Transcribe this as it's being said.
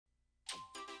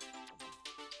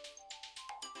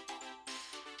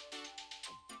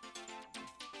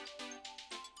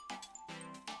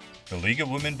The League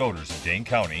of Women Voters of Dane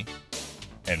County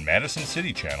and Madison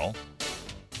City Channel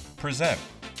present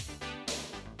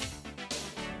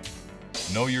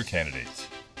Know Your Candidates.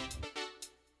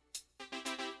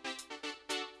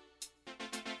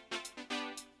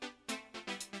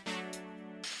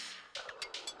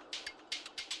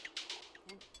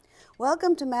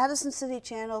 Welcome to Madison City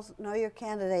Channel's Know Your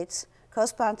Candidates,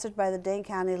 co-sponsored by the Dane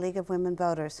County League of Women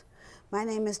Voters. My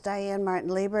name is Diane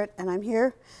Martin-Liebert, and I'm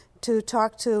here to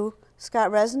talk to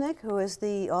Scott Resnick, who is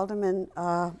the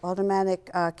aldermanic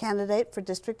candidate for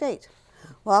District 8.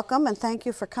 Welcome, and thank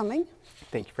you for coming.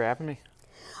 Thank you for having me.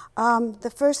 The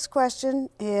first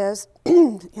question is,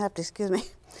 you have to excuse me,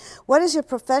 what is your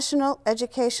professional,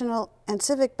 educational, and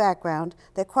civic background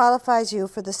that qualifies you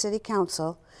for the City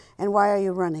Council, and why are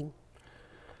you running?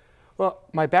 Well,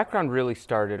 my background really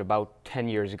started about 10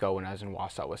 years ago when I was in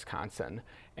Wausau, Wisconsin.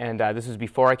 And this was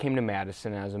before I came to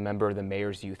Madison, and I was a member of the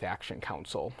Mayor's Youth Action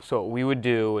Council. So what we would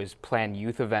do is plan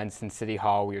youth events in City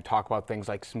Hall. We would talk about things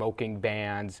like smoking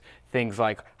bans, things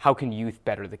like how can youth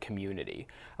better the community.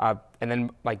 And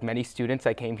then, like many students,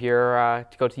 I came here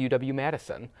to go to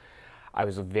UW-Madison. I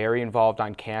was very involved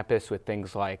on campus with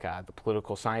things like the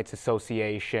Political Science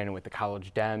Association, with the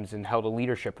College Dems, and held a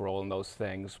leadership role in those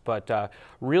things. But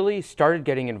really started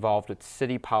getting involved with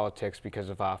city politics because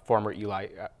of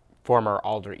former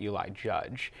Alder Eli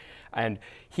Judge. And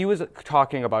he was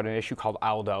talking about an issue called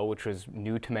Aldo, which was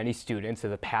new to many students,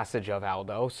 the passage of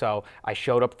Aldo. So I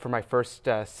showed up for my first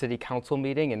city council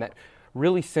meeting, and that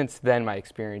really since then my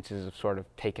experiences have sort of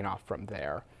taken off from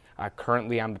there.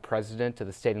 Currently, I'm the president of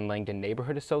the State and Langdon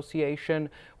Neighborhood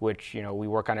Association, which, we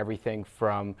work on everything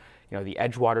from, the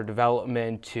Edgewater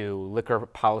development to liquor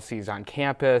policies on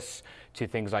campus to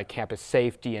things like campus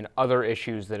safety and other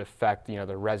issues that affect,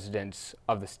 the residents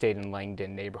of the State and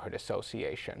Langdon Neighborhood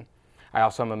Association. I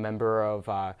also am a member of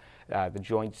the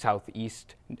Joint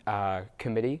Southeast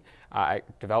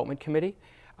Development Committee.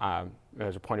 I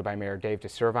was appointed by Mayor Dave to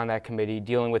serve on that committee,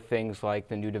 dealing with things like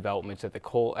the new developments at the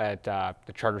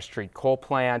Charter Street coal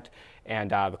plant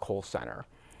and the coal center.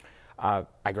 I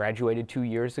graduated 2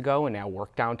 years ago and now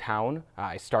work downtown.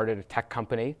 I started a tech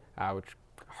company, which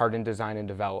Hardin Design and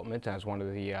Development. I was one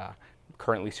of the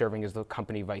currently serving as the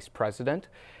company vice president,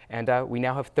 and we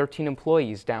now have 13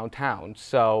 employees downtown.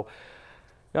 So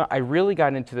I really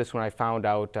got into this when I found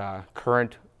out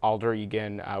current Alder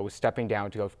Egan was stepping down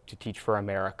to go to Teach for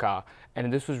America,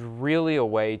 and this was really a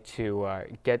way to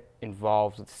get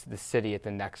involved with the city at the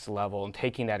next level and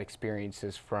taking that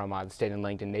experiences from the State and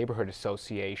Langdon Neighborhood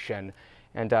Association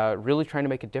and really trying to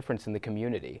make a difference in the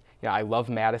community. I love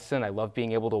Madison. I love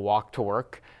being able to walk to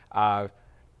work, so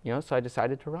I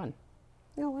decided to run.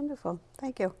 Oh, wonderful.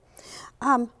 Thank you.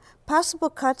 Possible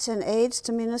cuts in aids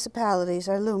to municipalities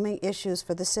are looming issues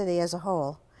for the city as a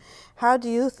whole. How do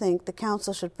you think the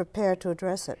council should prepare to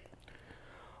address it?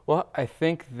 Well, I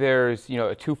think there's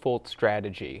a twofold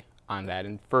strategy on that.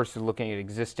 And first is looking at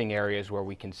existing areas where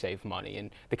we can save money.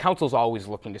 And the council's always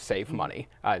looking to save money.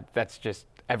 That's just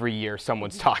every year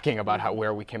someone's talking about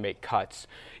where we can make cuts.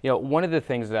 One of the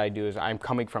things that I do is I'm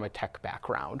coming from a tech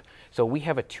background. So we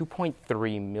have a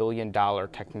 $2.3 million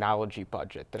technology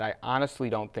budget that I honestly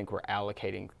don't think we're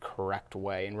allocating the correct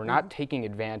way. And we're not taking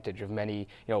advantage of many,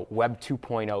 Web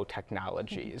 2.0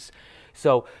 technologies.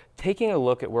 So taking a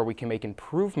look at where we can make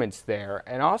improvements there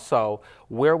and also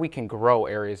where we can grow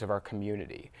areas of our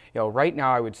community. Right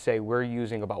now I would say we're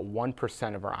using about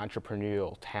 1% of our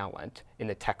entrepreneurial talent in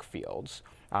the tech fields.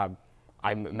 I'm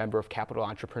a member of Capital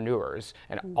Entrepreneurs,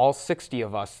 and all 60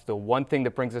 of us, the one thing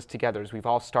that brings us together is we've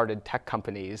all started tech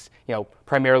companies,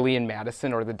 primarily in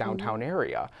Madison or the downtown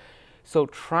area. So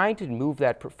trying to move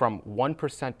that from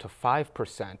 1% to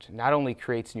 5% not only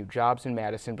creates new jobs in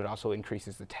Madison, but also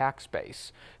increases the tax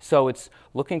base. So it's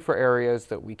looking for areas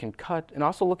that we can cut and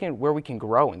also looking at where we can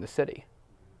grow in the city.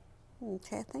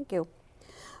 Okay, thank you.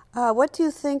 What do you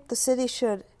think the city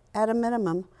should, at a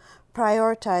minimum,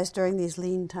 prioritize during these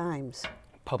lean times?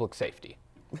 Public safety.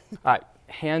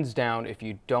 Hands down, if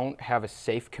you don't have a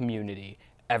safe community,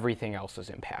 everything else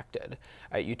is impacted.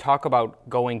 You talk about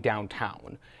going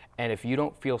downtown, and if you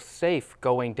don't feel safe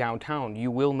going downtown,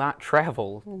 you will not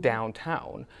travel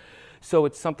downtown. So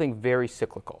it's something very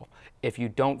cyclical. If you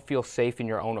don't feel safe in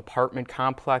your own apartment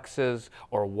complexes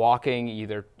or walking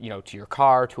either to your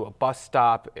car, to a bus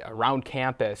stop, around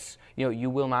campus, you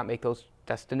will not make those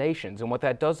destinations. And what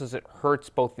that does is it hurts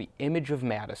both the image of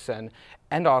Madison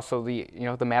and also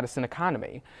the Madison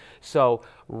economy. So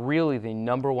really the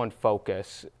number one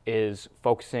focus is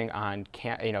focusing on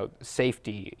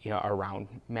safety around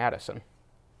Madison.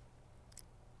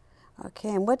 Okay,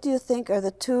 and what do you think are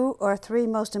the 2 or 3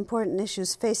 most important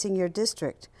issues facing your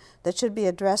district that should be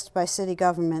addressed by city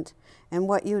government, and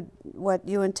what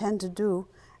you intend to do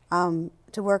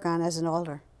to work on as an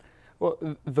alder? Well,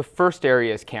 the first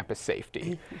area is campus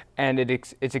safety, and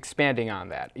it's expanding on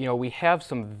that. You know, we have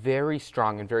some very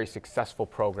strong and very successful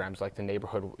programs like the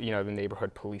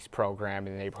neighborhood police program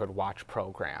and the neighborhood watch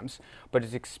programs, but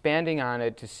it's expanding on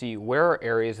it to see where are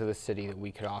areas of the city that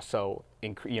we could also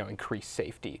increase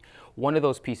safety. One of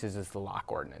those pieces is the lock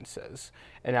ordinances.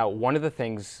 And now one of the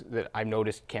things that I've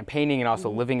noticed campaigning and also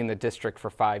living in the district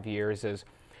for 5 years is,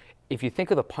 if you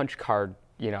think of the punch card,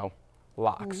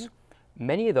 locks,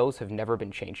 many of those have never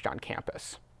been changed on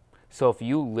campus. So if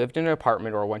you lived in an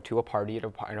apartment or went to a party at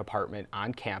an apartment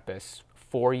on campus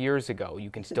 4 years ago, you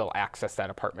can still access that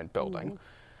apartment building.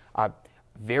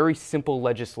 Very simple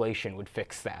legislation would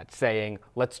fix that, saying,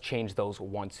 let's change those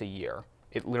once a year.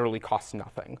 It literally costs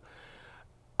nothing.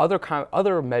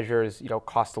 Other measures,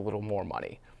 cost a little more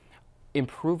money.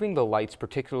 Improving the lights,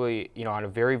 particularly, on a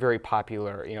very, very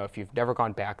popular, if you've never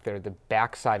gone back there, the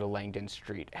backside of Langdon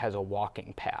Street has a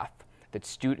walking path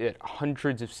that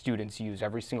hundreds of students use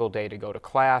every single day to go to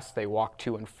class. They walk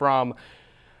to and from.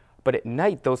 But at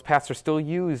night, those paths are still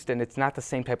used, and it's not the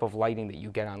same type of lighting that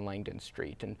you get on Langdon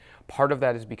Street. And part of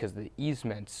that is because the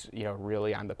easements,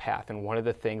 really on the path. And one of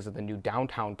the things of the new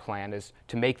downtown plan is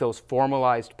to make those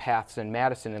formalized paths in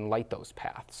Madison and light those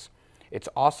paths. It's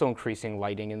also increasing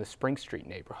lighting in the Spring Street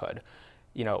neighborhood.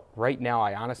 Right now,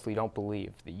 I honestly don't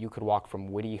believe that you could walk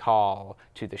from Whitty Hall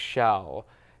to the Shell,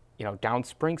 down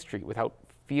Spring Street without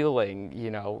feeling,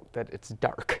 that it's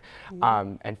dark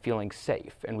and feeling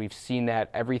safe. And we've seen that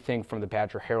everything from the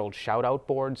Badger Herald shout-out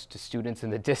boards to students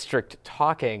in the district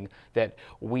talking that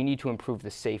we need to improve the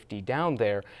safety down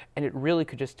there. And it really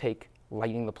could just take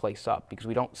lighting the place up, because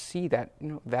we don't see that,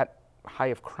 that high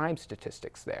of crime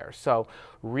statistics there. So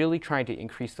really trying to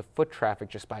increase the foot traffic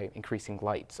just by increasing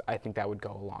lights, I think that would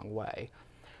go a long way.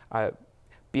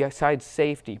 Besides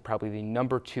safety, probably the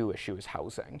number 2 issue is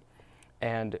housing.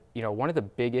 And one of the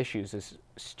big issues is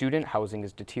student housing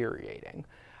is deteriorating.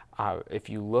 If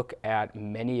you look at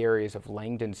many areas of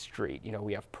Langdon Street,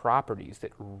 we have properties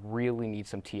that really need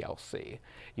some TLC.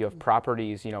 You have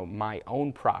properties, my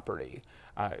own property,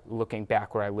 looking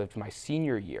back where I lived my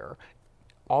senior year,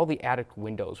 all the attic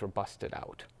windows were busted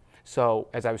out. So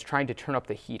as I was trying to turn up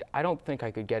the heat, I don't think I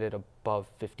could get it above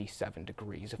 57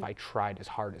 degrees if I tried as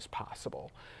hard as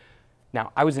possible.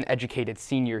 Now, I was an educated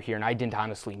senior here, and I didn't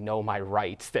honestly know my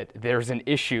rights, that there's an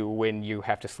issue when you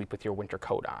have to sleep with your winter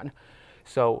coat on.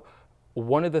 So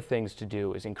one of the things to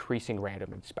do is increasing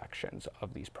random inspections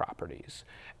of these properties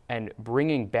and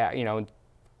bringing back,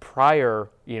 prior,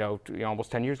 almost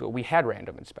 10 years ago, we had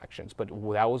random inspections, but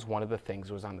that was one of the things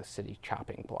that was on the city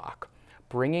chopping block.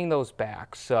 Bringing those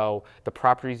back so the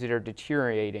properties that are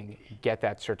deteriorating get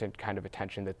that certain kind of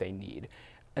attention that they need.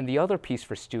 And the other piece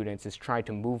for students is trying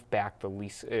to move back the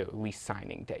lease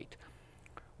signing date.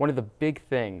 One of the big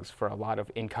things for a lot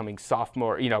of incoming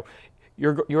sophomore,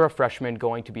 you're a freshman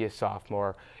going to be a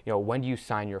sophomore, when do you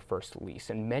sign your first lease?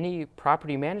 And many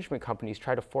property management companies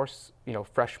try to force,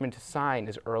 freshmen to sign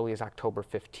as early as October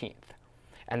 15th.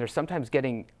 And they're sometimes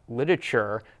getting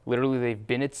literature, literally they've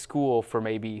been at school for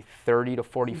maybe 30 to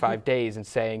 45 days and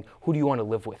saying, who do you want to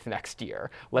live with next year?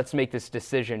 Let's make this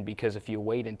decision, because if you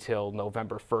wait until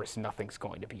November 1st, nothing's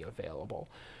going to be available.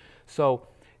 So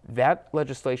that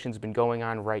legislation's been going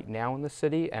on right now in the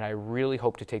city, and I really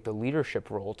hope to take the leadership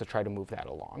role to try to move that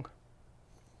along.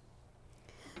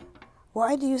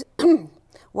 Why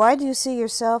do you see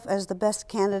yourself as the best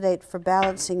candidate for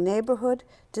balancing neighborhood,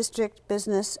 district,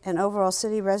 business, and overall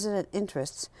city resident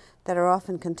interests that are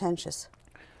often contentious?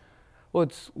 Well,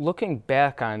 it's looking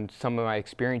back on some of my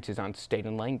experiences on State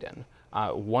and Langdon.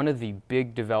 One of the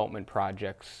big development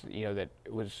projects, that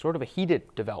was sort of a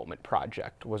heated development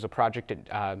project, was a project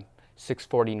at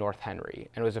 640 North Henry,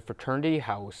 and it was a fraternity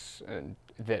house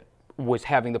that was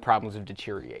having the problems of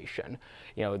deterioration.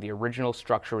 The original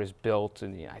structure was built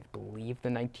in, I believe, the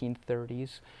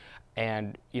 1930s,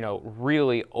 and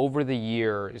really over the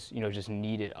years, just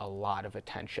needed a lot of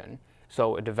attention.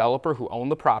 So a developer who owned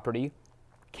the property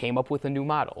came up with a new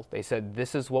model. They said,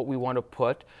 this is what we want to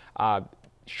put,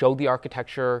 showed the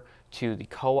architecture to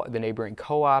the neighboring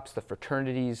co-ops, the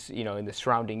fraternities, in the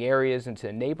surrounding areas, and to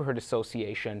the neighborhood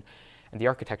association, and the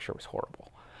architecture was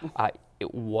horrible.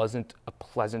 It wasn't a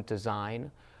pleasant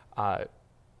design,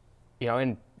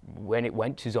 and when it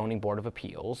went to Zoning Board of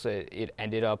Appeals, it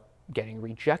ended up getting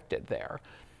rejected there.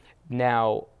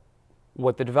 Now,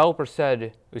 what the developer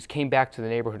said was, came back to the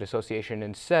neighborhood association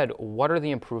and said, what are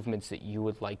the improvements that you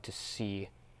would like to see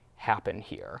happen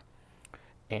here?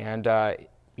 And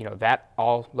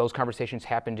all those conversations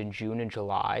happened in June and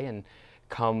July, and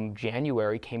come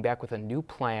January came back with a new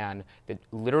plan that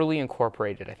literally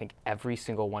incorporated, I think, every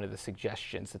single one of the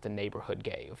suggestions that the neighborhood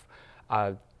gave.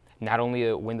 Not only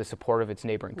to win the support of its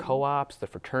neighboring co-ops, the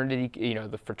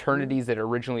fraternities that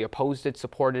originally opposed it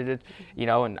supported it,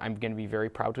 and I'm going to be very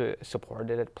proud to support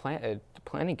it at the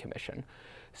Planning Commission.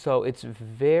 So it's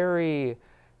very,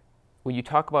 when you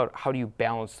talk about how do you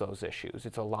balance those issues,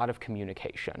 it's a lot of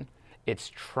communication. It's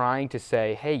trying to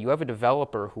say, hey, you have a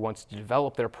developer who wants to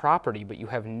develop their property, but you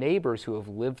have neighbors who have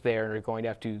lived there and are going to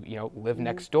have to, live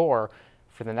next door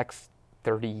for the next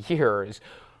 30 years.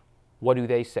 What do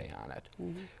they say on it?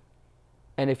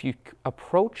 And if you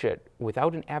approach it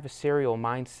without an adversarial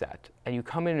mindset, and you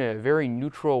come in a very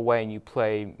neutral way and you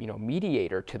play,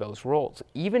 mediator to those roles,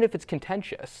 even if it's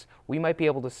contentious, we might be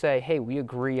able to say, hey, we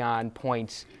agree on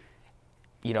points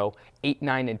 8,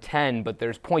 9, and 10, but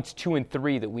there's points 2 and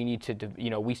 3 that we need to,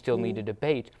 we still need to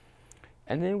debate.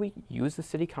 And then we use the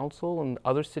city council and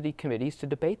other city committees to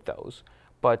debate those.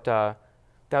 But that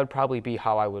would probably be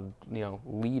how I would,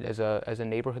 lead as a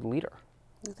neighborhood leader.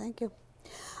 Thank you.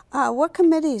 What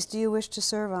committees do you wish to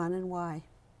serve on, and why?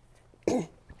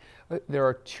 There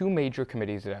are 2 major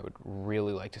committees that I would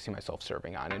really like to see myself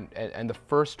serving on, and the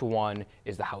first one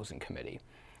is the Housing Committee.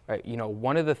 Right,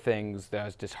 one of the things that I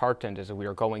was disheartened as we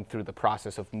were going through the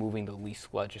process of moving the lease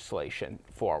legislation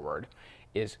forward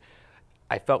is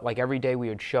I felt like every day we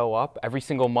would show up, every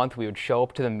single month we would show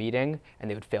up to the meeting and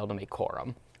they would fail to make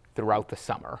quorum throughout the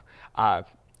summer.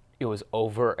 It was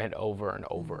over and over and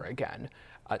over again.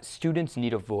 Students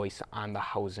need a voice on the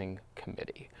Housing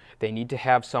Committee. They need to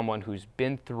have someone who's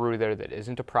been through there, that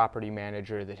isn't a property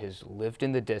manager, that has lived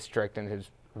in the district and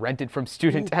has rented from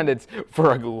student tenants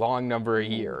for a long number of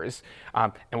years,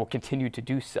 and will continue to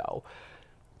do so.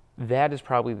 That is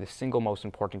probably the single most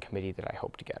important committee that I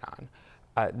hope to get on.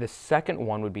 The second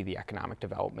one would be the Economic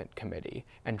Development Committee,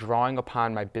 and drawing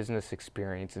upon my business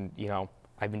experience, and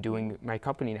I've been doing my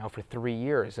company now for 3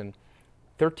 years, and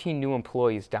 13 new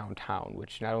employees downtown,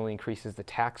 which not only increases the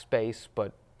tax base,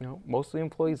 but most of the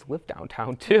employees live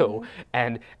downtown too.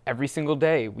 And every single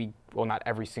day, well, not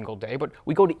every single day, but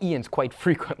we go to Ian's quite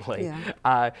frequently.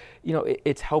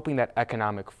 It's helping that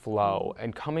economic flow.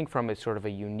 And coming from a sort of a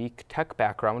unique tech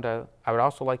background, I would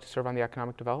also like to serve on the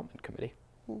Economic Development Committee.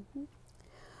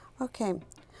 Okay.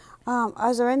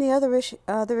 Are there any other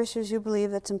issues you believe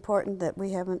that's important that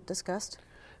we haven't discussed?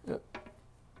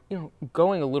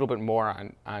 Going a little bit more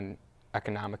on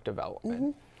economic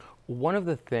development, one of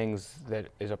the things that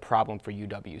is a problem for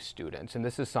UW students, and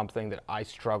this is something that I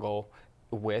struggle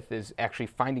with, is actually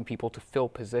finding people to fill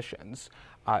positions.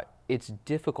 It's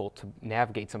difficult to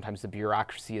navigate sometimes the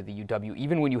bureaucracy of the UW,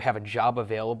 even when you have a job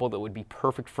available that would be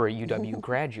perfect for a UW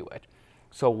graduate.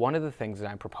 So one of the things that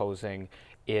I'm proposing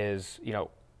is,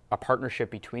 a partnership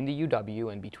between the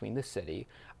UW and between the city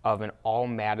of an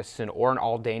all-Madison or an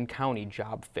all-Dane County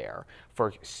job fair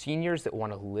for seniors that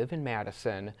want to live in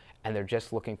Madison and they're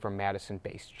just looking for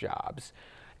Madison-based jobs.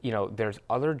 There's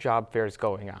other job fairs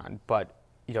going on, but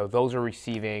those are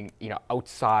receiving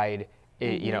outside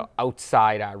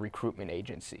recruitment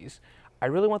agencies. I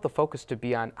really want the focus to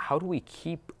be on how do we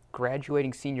keep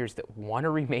graduating seniors that want to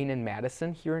remain in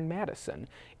Madison here in Madison.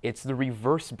 It's the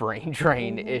reverse brain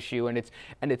drain issue, and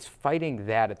it's fighting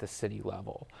that at the city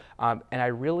level. And I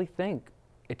really think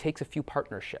it takes a few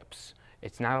partnerships.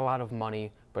 It's not a lot of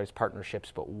money, but it's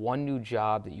partnerships, but one new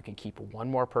job that you can keep one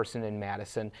more person in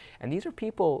Madison. And these are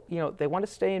people, they want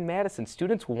to stay in Madison.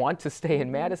 Students want to stay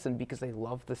in Madison because they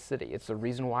love the city. It's the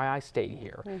reason why I stayed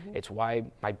here. It's why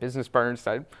my business partner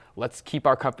said, let's keep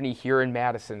our company here in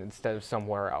Madison instead of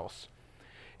somewhere else.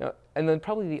 And then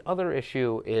probably the other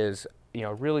issue is,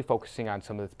 really focusing on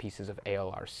some of the pieces of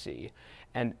ALRC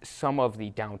and some of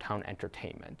the downtown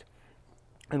entertainment.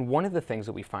 And one of the things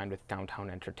that we find with downtown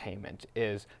entertainment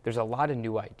is there's a lot of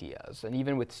new ideas. And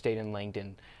even with State and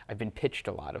Langdon, I've been pitched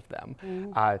a lot of them.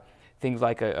 Things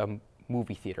like a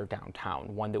movie theater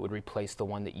downtown, one that would replace the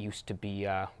one that used to be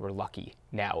where Lucky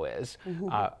now is,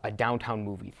 a downtown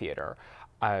movie theater,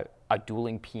 a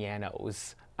dueling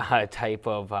pianos type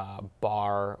of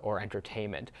bar or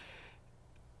entertainment.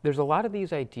 There's a lot of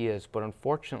these ideas, but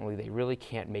unfortunately they really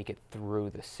can't make it through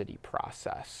the city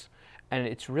process. And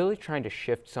it's really trying to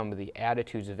shift some of the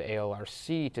attitudes of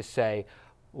ALRC to say,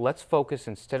 let's focus,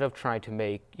 instead of trying to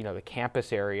make, the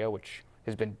campus area, which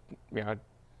has been, a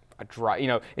dry,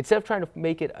 instead of trying to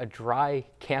make it a dry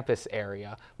campus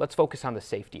area, let's focus on the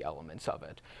safety elements of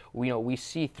it. We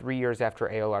see 3 years after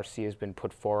ALRC has been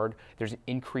put forward, there's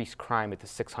increased crime at the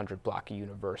 600 block of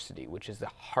University, which is the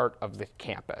heart of the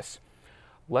campus.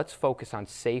 let's focus on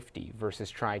safety versus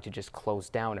trying to just close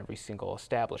down every single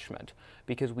establishment,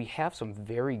 because we have some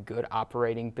very good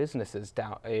operating businesses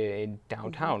in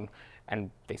downtown, and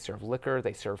they serve liquor,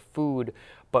 they serve food,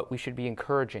 but we should be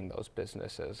encouraging those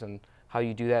businesses, and how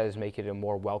you do that is make it a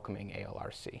more welcoming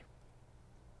ALRC.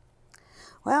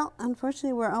 Well,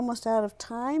 unfortunately, we're almost out of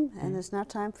time, and it's now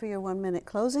time for your 1-minute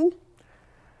closing.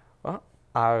 Well,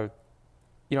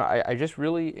 you know, I just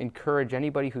really encourage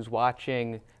anybody who's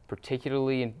watching,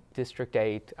 particularly in District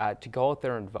 8, to go out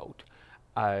there and vote.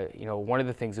 You know, one of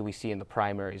the things that we see in the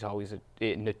primary is always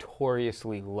a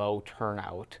notoriously low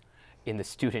turnout in the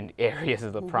student areas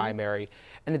of the primary,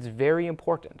 and it's very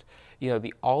important. You know,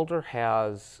 the Alder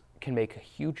can make a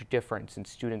huge difference in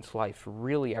students' life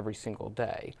really every single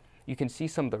day. You can see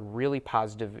some of the really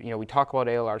positive, you know, we talk about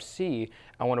ALRC,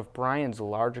 and one of Brian's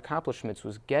large accomplishments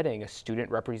was getting a student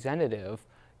representative,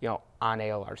 you know, on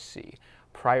ALRC.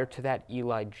 Prior to that,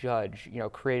 Eli Judge, you know,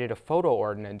 created a photo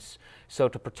ordinance so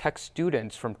to protect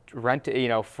students from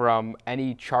from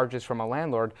any charges from a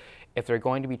landlord. If they're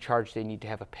going to be charged, they need to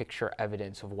have a picture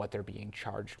evidence of what they're being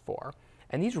charged for.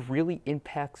 And these really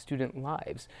impact student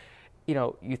lives. You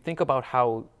know, you think about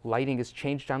how lighting has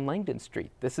changed on Langdon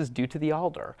Street. This is due to the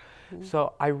Alder.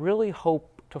 So I really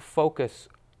hope to focus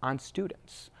on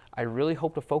students. I really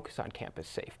hope to focus on campus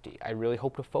safety. I really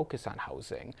hope to focus on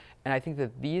housing. And I think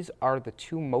that these are the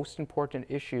two most important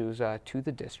issues to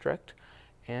the district,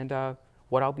 and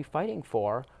what I'll be fighting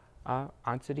for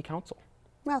on City Council.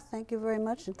 Well, thank you very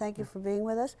much, and thank you for being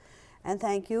with us. And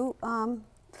thank you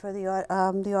for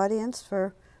the audience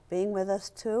for being with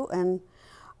us too. And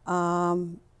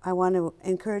I want to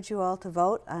encourage you all to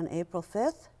vote on April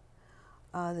 5th.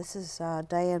 This is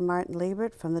Diane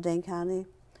Martin-Liebert from the Dane County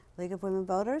League of Women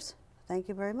Voters. Thank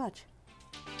you very much.